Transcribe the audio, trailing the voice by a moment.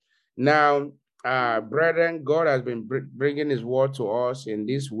Now, brethren, God has been bringing his word to us in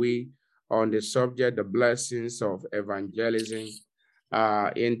this week on the subject, the blessings of evangelism.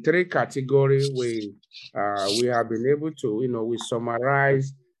 In three categories, we have been able to, we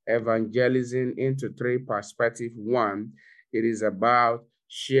summarize evangelism into three perspectives. One, it is about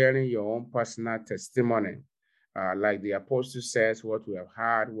sharing your own personal testimony. Like the apostle says, what we have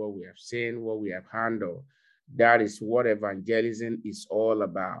heard, what we have seen, what we have handled. That is what evangelism is all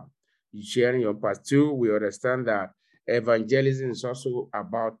about. You sharing your past. Two, we understand that evangelism is also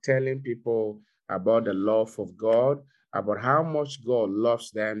about telling people about the love of God, about how much God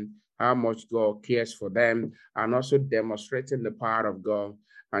loves them, how much God cares for them, and also demonstrating the power of God.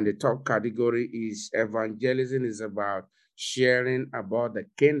 And the third category is evangelism is about sharing about the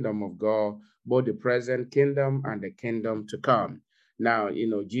kingdom of God, both the present kingdom and the kingdom to come. Now,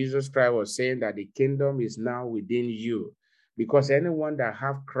 Jesus Christ was saying that the kingdom is now within you, because anyone that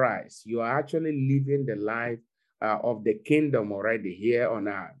have Christ, you are actually living the life of the kingdom already here on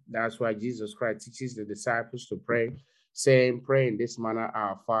earth. That's why Jesus Christ teaches the disciples to pray, saying, pray in this manner,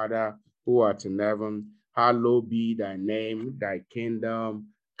 our Father who art in heaven, hallowed be thy name, thy kingdom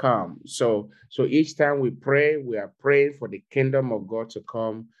come. So each time we pray, we are praying for the kingdom of God to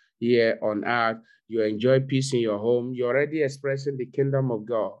come here on earth. You enjoy peace in your home. You're already expressing the kingdom of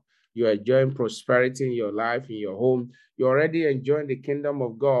God. You're enjoying prosperity in your life, in your home. You're already enjoying the kingdom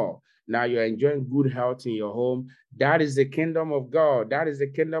of God. Now you're enjoying good health in your home. That is the kingdom of God. That is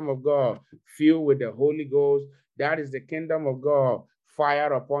the kingdom of God. Filled with the Holy Ghost. That is the kingdom of God.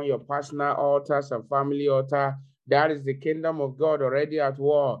 Fire upon your personal altars and family altar. That is the kingdom of God already at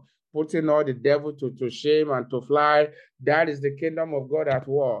war, putting all the devil to shame and to fly. That is the kingdom of God at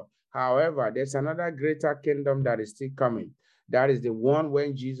war. However, there's another greater kingdom that is still coming. That is the one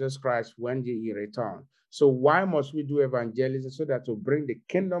when Jesus Christ, when he returns. So why must we do evangelism? So that to bring the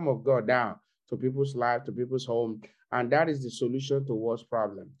kingdom of God down to people's life, to people's home. And that is the solution to what's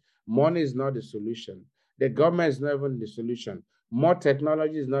problem. Money is not the solution. The government is not even the solution. More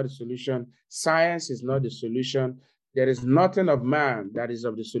technology is not the solution. Science is not the solution. There is nothing of man that is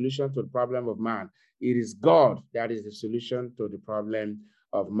of the solution to the problem of man. It is God that is the solution to the problem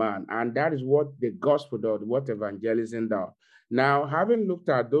of man. And that is what the gospel does, what evangelism does. Now, having looked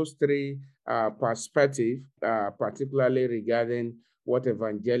at those three perspectives, particularly regarding what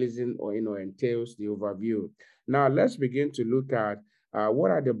evangelism entails, the overview. Now, let's begin to look at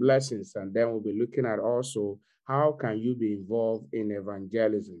what are the blessings, and then we'll be looking at also how can you be involved in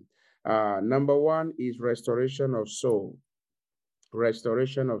evangelism. Number one is restoration of soul.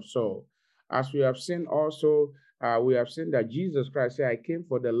 Restoration of soul. As we have seen also, we have seen that Jesus Christ said, I came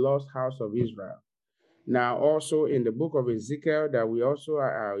for the lost house of Israel. Now, also in the book of Ezekiel that we also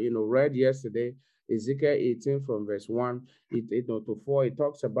read yesterday, Ezekiel 18 from verse 1 to 4, it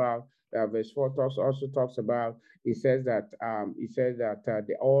talks about verse 4 also talks about, it says that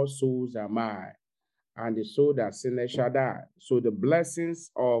the all souls are mine, and the soul that sinneth shall die. So the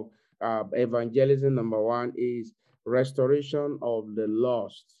blessings of evangelism, number one, is restoration of the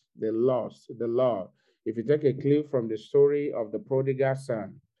lost, the Lord. If you take a clue from the story of the prodigal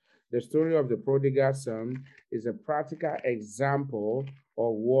son, the story of the prodigal son is a practical example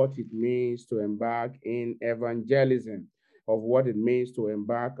of what it means to embark in evangelism, of what it means to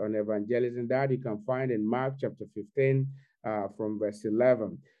embark on evangelism. That you can find in Mark chapter 15 from verse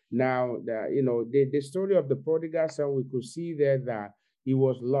 11. Now, the story of the prodigal son, we could see there that he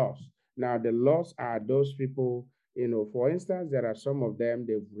was lost. Now, the lost are those people, for instance, there are some of them,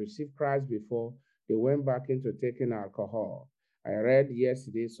 they've received Christ before, they went back into taking alcohol. I read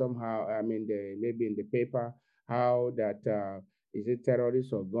yesterday somehow, maybe in the paper, how that is it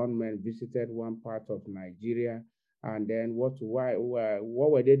terrorists or gunmen visited one part of Nigeria, and then what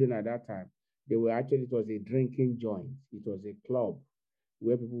were they doing at that time? They were actually, it was a drinking joint. It was a club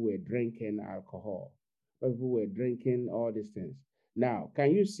where people were drinking alcohol, where people were drinking all these things. Now,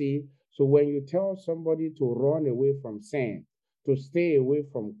 can you see? So when you tell somebody to run away from sin, to stay away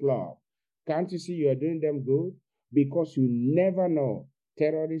from club, can't you see you are doing them good? Because you never know.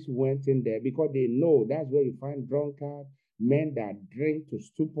 Terrorists went in there because they know that's where you find drunkards, men that drink to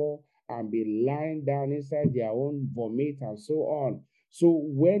stupor and be lying down inside their own vomit and so on.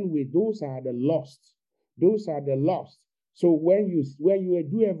 So those are the lost. Those are the lost. So when you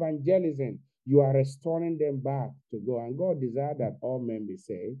do evangelism, you are restoring them back to God, and God desires that all men be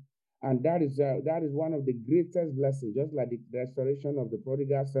saved, and that is one of the greatest blessings. Just like the restoration of the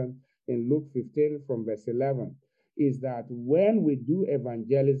prodigal son in Luke 15 from verse 11, is that when we do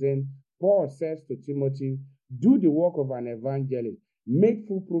evangelism, Paul says to Timothy, "Do the work of an evangelist. Make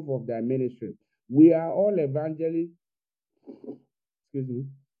full proof of thy ministry." We are all evangelists. Excuse me.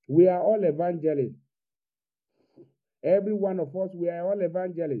 We are all evangelists. Every one of us, we are all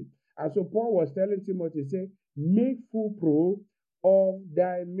evangelists. And so Paul was telling Timothy, say, make full proof of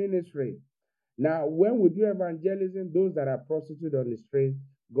thy ministry. Now, when we do evangelism, those that are prostitutes on the street,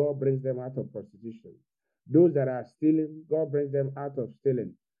 God brings them out of prostitution. Those that are stealing, God brings them out of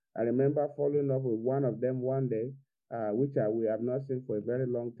stealing. I remember following up with one of them one day, which we have not seen for a very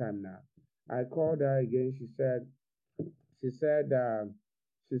long time now. I called her again. She said that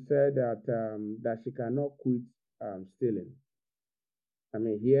she cannot quit stealing. I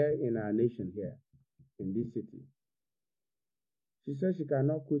mean, here in our nation, here in this city, she said she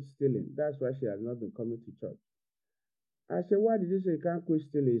cannot quit stealing. That's why she has not been coming to church. I said, why did you say you can't quit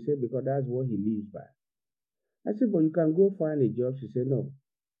stealing? He said, because that's what he lives by. I said, but you can go find a job. She said, no.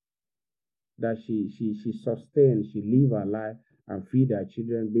 That she sustains, she live her life and feed her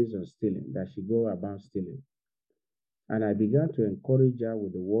children based on stealing, that she go about stealing. And I began to encourage her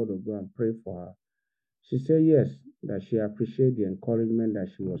with the word of God and pray for her. She said, yes, that she appreciated the encouragement, that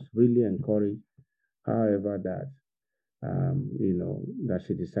she was really encouraged. However, that, that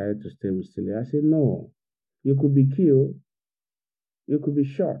she decided to stay with stealing. I said, no, you could be killed. You could be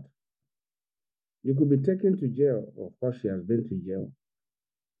shot. You could be taken to jail. Of course, she has been to jail.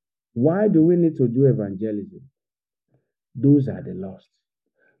 Why do we need to do evangelism? Those are the lost.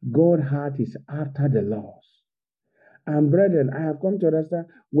 God's heart is after the lost. And brethren, I have come to understand,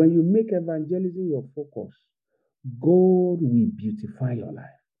 when you make evangelism your focus, God will beautify your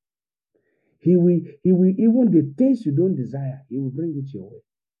life. He will even the things you don't desire, He will bring it your way.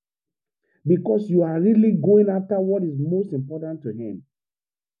 Because you are really going after what is most important to Him,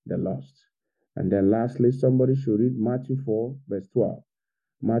 the lost. And then lastly, somebody should read Matthew 4, verse 12.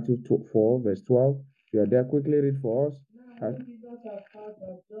 Matthew 4, verse 12. You are there, quickly read for us. Now, when Jesus had heard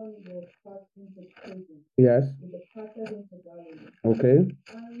that John was cast into prison, yes, he departed into Galilee. Okay.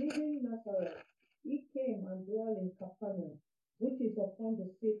 And leaving Nazareth, he came and dwelt in Capernaum, which is upon the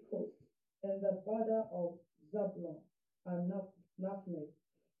sea coast, in the border of Zebulun and Naphtali,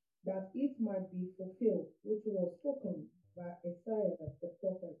 that it might be fulfilled, which was spoken by Isaiah the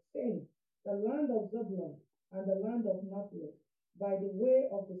prophet, saying, the land of Zebulun and the land of Naphtali, by the way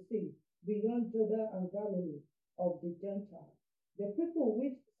of the sea, beyond Jordan and Galilee of the Gentiles. The people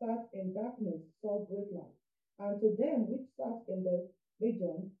which sat in darkness saw great light, and to them which sat in the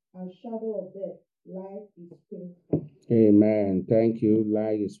region and shadow of death, light is spring up. Amen. Thank you.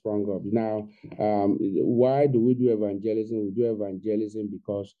 Light is sprung up. Now, why do we do evangelism? We do evangelism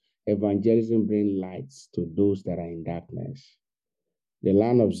because evangelism brings lights to those that are in darkness. The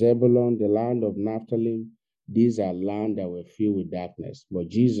land of Zebulun, the land of Naphtali, these are lands that were filled with darkness. But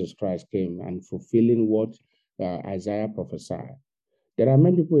Jesus Christ came and fulfilling what Isaiah prophesied. There are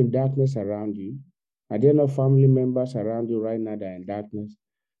many people in darkness around you. Are there no family members around you right now that are in darkness?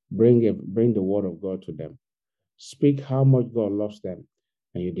 Bring the word of God to them. Speak how much God loves them,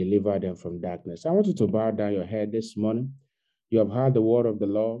 and you deliver them from darkness. I want you to bow down your head this morning. You have heard the word of the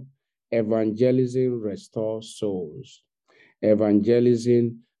Lord. Evangelism restores souls.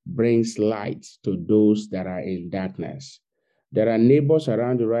 Evangelism brings light to those that are in darkness. There are neighbors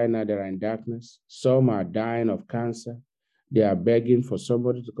around you right now that are in darkness. Some are dying of cancer. They are begging for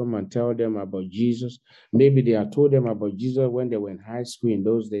somebody to come and tell them about Jesus. Maybe they have told them about Jesus when they were in high school in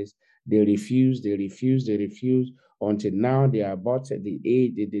those days. They refused until now they are about at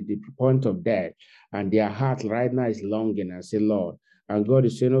the point of death. And their heart right now is longing and say, Lord. And God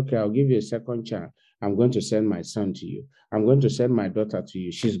is saying, okay, I'll give you a second chance. I'm going to send my son to you. I'm going to send my daughter to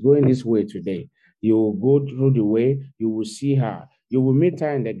you. She's going this way today. You will go through the way. You will see her. You will meet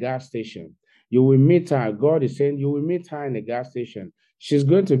her in the gas station. You will meet her. God is saying you will meet her in the gas station. She's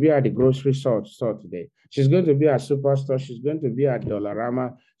going to be at the grocery store today. She's going to be at Superstore. She's going to be at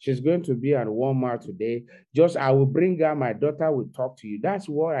Dollarama. She's going to be at Walmart today. Just, I will bring her. My daughter will talk to you. That's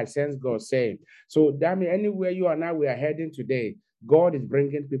what I sense God saying. So that means anywhere you and I, we are heading today, God is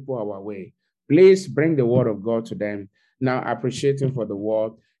bringing people our way. Please bring the word of God to them. Now, appreciate Him for the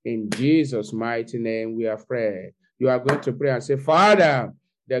word. In Jesus' mighty name, we are praying. You are going to pray and say, Father,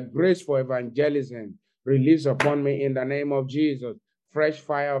 the grace for evangelism release upon me in the name of Jesus. Fresh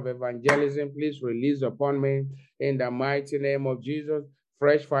fire of evangelism, please release upon me in the mighty name of Jesus.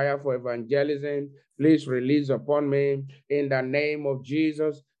 Fresh fire for evangelism, please release upon me in the name of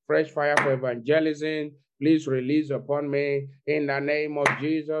Jesus. Fresh fire for evangelism, please release upon me in the name of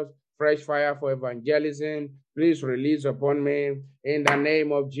Jesus. Fresh fire for evangelism, please release upon me in the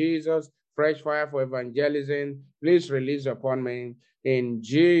name of Jesus. Fresh fire for evangelism, please release upon me in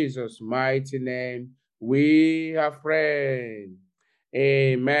Jesus' mighty name. We have prayed.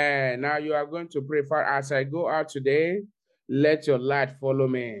 Amen. Now you are going to pray for as I go out today. let your light follow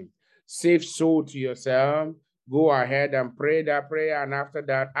me. Save soul to yourself. Go ahead and pray that prayer, and after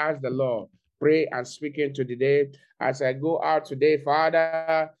that, ask the Lord. Pray and speak into the day. As I go out today,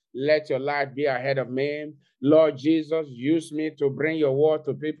 Father, let your light be ahead of me. Lord Jesus, use me to bring your word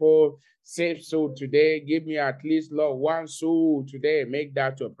to people. Save soul today. Give me at least, Lord, one soul today. Make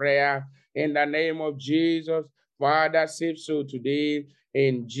that your prayer. In the name of Jesus, Father, save soul today.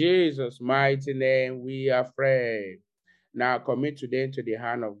 In Jesus' mighty name, we are praying. Now commit today into the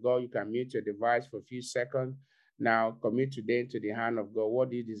hand of God. You can mute your device for a few seconds. Now commit today into the hand of God. What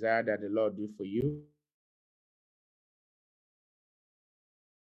do you desire that the Lord do for you?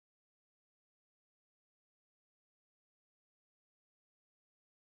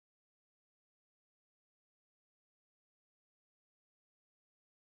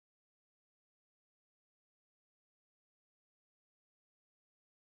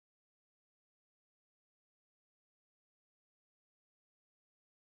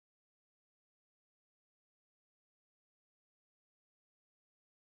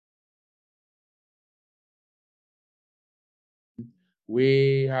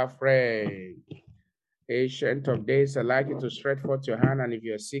 We have prayed. Ancient of days, I'd like you to stretch forth your hand, and if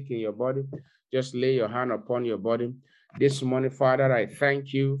you're sick in your body, just lay your hand upon your body. This morning, Father, I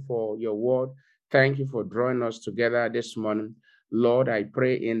thank you for your word. Thank you for drawing us together this morning. Lord, I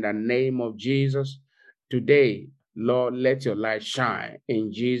pray in the name of Jesus. Today, Lord, let your light shine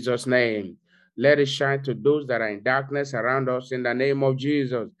in Jesus' name. Let it shine to those that are in darkness around us in the name of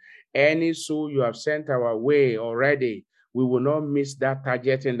Jesus. Any soul you have sent our way already, we will not miss that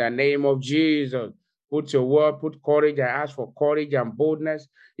target in the name of Jesus. Put your word, put courage. I ask for courage and boldness,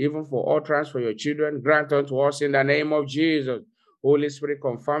 even for utterance for your children. Grant unto us in the name of Jesus. Holy Spirit,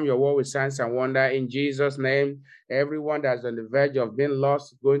 confirm your word with signs and wonder in Jesus' name. Everyone that's on the verge of being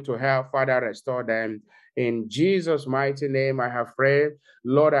lost, going to hell, Father, restore them. In Jesus' mighty name, I have prayed.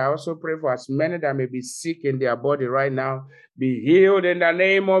 Lord, I also pray for as many that may be sick in their body right now, be healed in the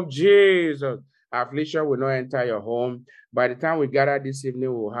name of Jesus. Affliction will not enter your home. By the time we gather this evening,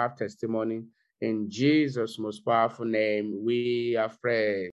 we will have testimony. In Jesus' most powerful name, we are prayed.